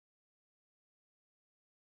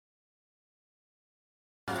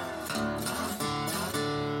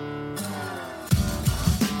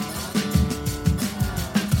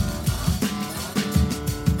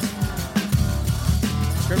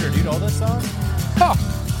you know this song? Oh,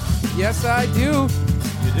 yes, I do.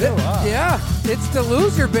 You do, huh? Yeah, it's the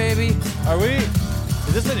loser, baby. Are we?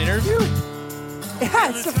 Is this an interview?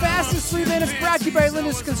 Yeah, it's the fastest 3 minutes brought to you by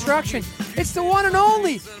Linda's Construction. It's the one and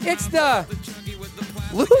only. It's the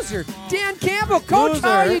loser, Dan Cambell. Coach, Loser.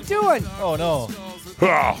 how are you doing? Oh, no.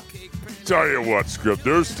 Well, tell you what, Script,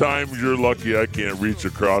 there's times you're lucky I can't reach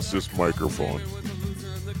across this microphone.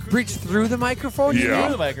 Reach through the microphone? you Yeah.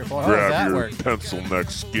 mean? The microphone. How does Grab that your work? pencil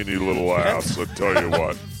neck skinny little ass, I tell you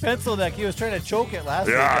what. Pencil neck. He was trying to choke it last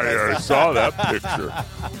week. Yeah, I saw that picture.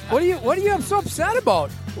 What do you so upset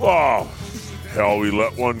about? Oh, hell, we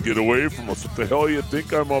let one get away from us. What the hell you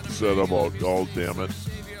think I'm upset about? Oh, damn it.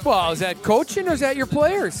 Well, is that coaching or is that your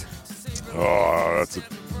players? Oh,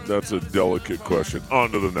 that's a delicate question.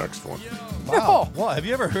 On to the next one. Wow. Well, have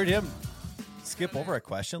you ever heard him skip over a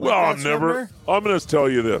question like Well, that, I'm going to tell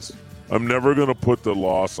you this. I'm never going to put the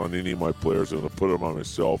loss on any of my players. I'm going to put them on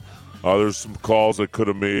myself. There's some calls I could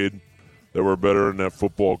have made that were better in that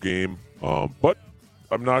football game. But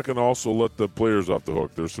I'm not going to also let the players off the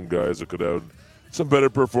hook. There's some guys that could have some better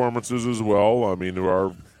performances as well. I mean,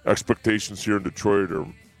 our expectations here in Detroit are,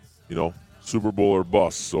 Super Bowl or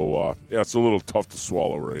bust. So, it's a little tough to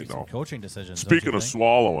swallow right now. Coaching decisions. Speaking of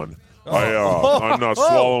swallowing, I'm not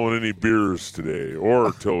swallowing any beers today,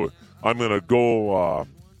 or till I'm going to go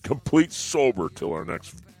complete sober till our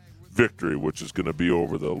next victory, which is going to be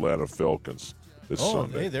over the Atlanta Falcons this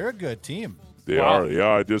Sunday. Hey, they're a good team. They are.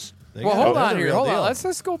 Yeah, Hold on here. Hold on.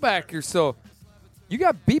 Let's go back here. So, you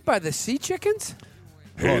got beat by the Sea Chickens?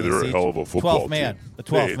 Hey, they're a hell of a football 12th man. team. The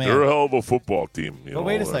 12th man. They're a hell of a football team. But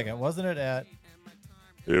wait a second. Wasn't it at...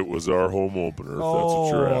 It was our home opener, if that's what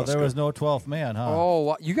you're asking. There was no 12th man, huh?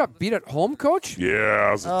 Oh, you got beat at home, Coach? Yeah,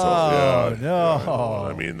 it was a Oh, tough. Yeah, no.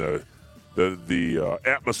 I mean, the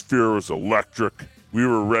atmosphere was electric. We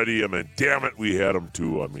were ready. I mean, damn it, we had them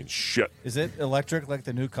too. I mean, shit. Is it electric like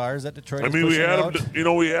the new cars that Detroit is we pushing had out?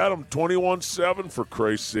 them. We had them 21-7 for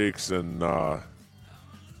Christ's sakes, and man,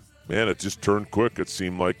 it just turned quick. It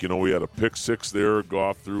seemed like we had a pick six there.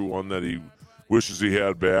 Goff threw one that he wishes he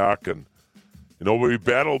had back, and we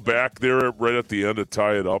battled back there right at the end to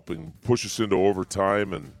tie it up and push us into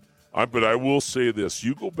overtime. And but I will say this: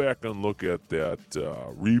 you go back and look at that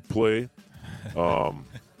replay.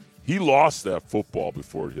 He lost that football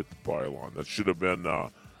before it hit the pylon. That should have been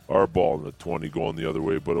our ball in the 20 going the other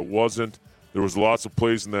way, but it wasn't. There was lots of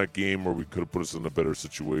plays in that game where we could have put us in a better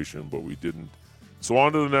situation, but we didn't. So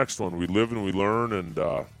on to the next one. We live and we learn, and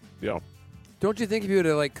yeah. Don't you think if you would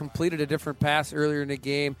have completed a different pass earlier in the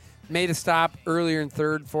game, made a stop earlier in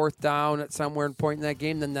third, fourth down at somewhere in point in that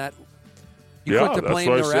game, then that you put the blame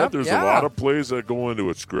that's the what I ref? said. There's a lot of plays that go into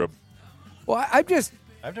it, Scrib. Well,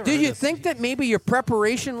 do you think that maybe your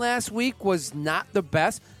preparation last week was not the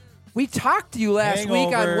best? We talked to you last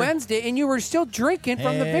week on Wednesday, and you were still drinking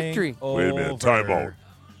from the victory. Wait a minute, time out.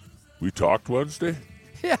 We talked Wednesday?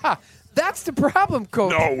 Yeah, that's the problem,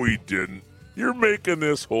 Coach. No, we didn't. You're making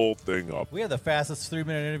this whole thing up. We had the fastest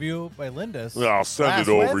 3-minute interview by Lindis. Well, I'll send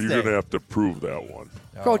it over. Wednesday. You're going to have to prove that one.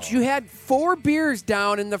 Coach, you had 4 beers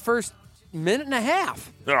down in the first minute and a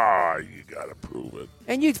half. You got to prove it.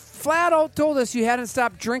 And you flat out told us you hadn't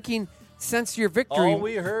stopped drinking since your victory. All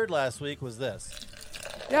we heard last week was this.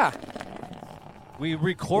 Yeah. We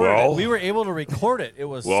recorded it. We were able to record it. It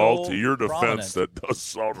was well, so to your defense, prominent. that does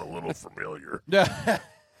sound a little familiar.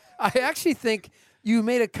 I actually think you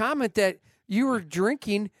made a comment that you were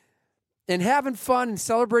drinking and having fun and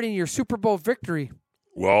celebrating your Super Bowl victory.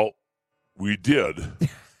 Well, we did.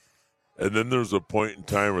 And then there's a point in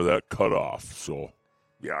time where that cut off. So,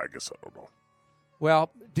 yeah, I guess I don't know.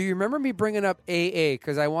 Well, do you remember me bringing up AA?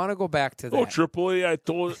 Because I want to go back to that. Oh, AAA, I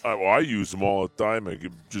told I use them all the time. I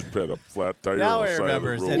just had a flat tire Now on the I side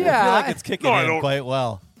remember. of the road. I feel like it's kicking in quite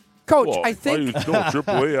well. Coach, Well, I think...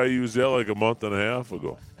 AAA, I used that like a month and a half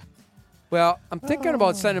ago. Well, I'm thinking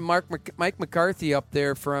about sending Mike McCarthy up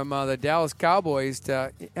there from the Dallas Cowboys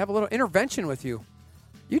to have a little intervention with you.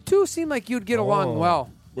 You two seem like you'd get along well.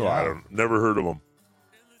 Well, I never heard of him.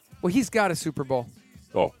 Well, he's got a Super Bowl.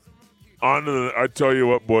 Oh, I tell you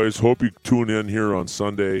what, boys. Hope you tune in here on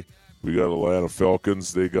Sunday. We got Atlanta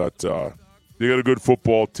Falcons. They got a good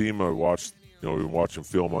football team. I watched. We've been watching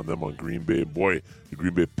film on them on Green Bay. Boy, the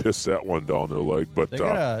Green Bay pissed that one down their leg. But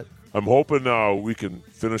I'm hoping we can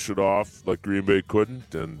finish it off like Green Bay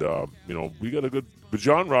couldn't. And, we got a good – but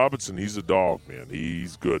John Robinson, he's a dog, man.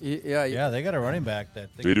 He's good. Yeah, they got a running back that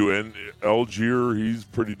they do. And Algier, he's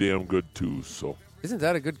pretty damn good too. So isn't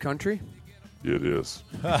that a good country? It is.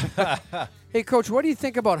 Hey, Coach, what do you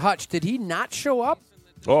think about Hutch? Did he not show up?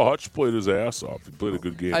 Oh, Hutch played his ass off. He played a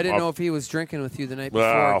good game. I didn't know if he was drinking with you the night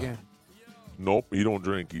before again. Nope, he don't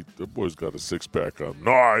drink. The boy's got a six-pack on.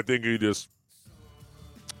 No, I think he just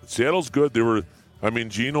 – Seattle's good.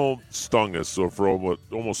 Geno stung us for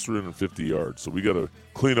almost 350 yards. So we got to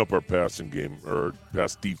clean up our passing game or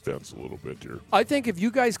pass defense a little bit here. I think if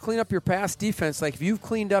you guys clean up your pass defense, like if you've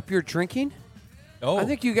cleaned up your drinking, I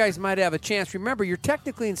think you guys might have a chance. Remember, you're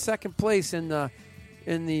technically in second place in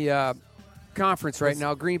the conference right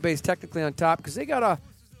now. Green Bay's technically on top because they got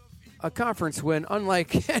a conference win,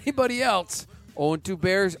 unlike anybody else. 0-2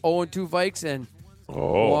 Bears, 0-2 Vikes, and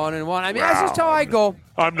 1-1. I mean, that's just how I go.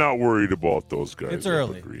 I'm not worried about those guys. It's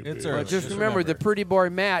early. But just remember, the pretty boy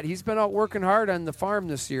Matt, he's been out working hard on the farm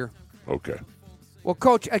this year. Okay. Well,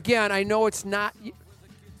 Coach, again, I know it's not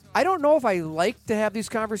 – I don't know if I like to have these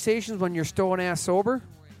conversations when you're stone-ass sober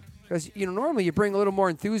because, normally you bring a little more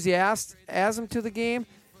enthusiasm to the game.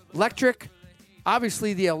 Electric,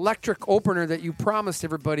 obviously the electric opener that you promised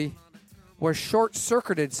everybody was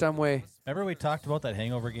short-circuited some way. Remember we talked about that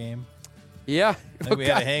hangover game? Yeah. I think we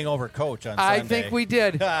had a hangover coach on Sunday. I think we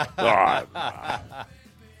did. Well,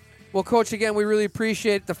 Coach, again, we really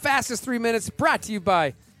appreciate it. The fastest 3 minutes brought to you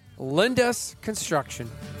by Linda's Construction.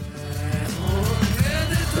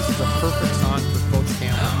 This is a perfect song for Coach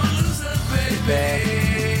Campbell.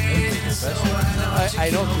 I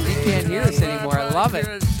don't think he can't hear us anymore. I love it.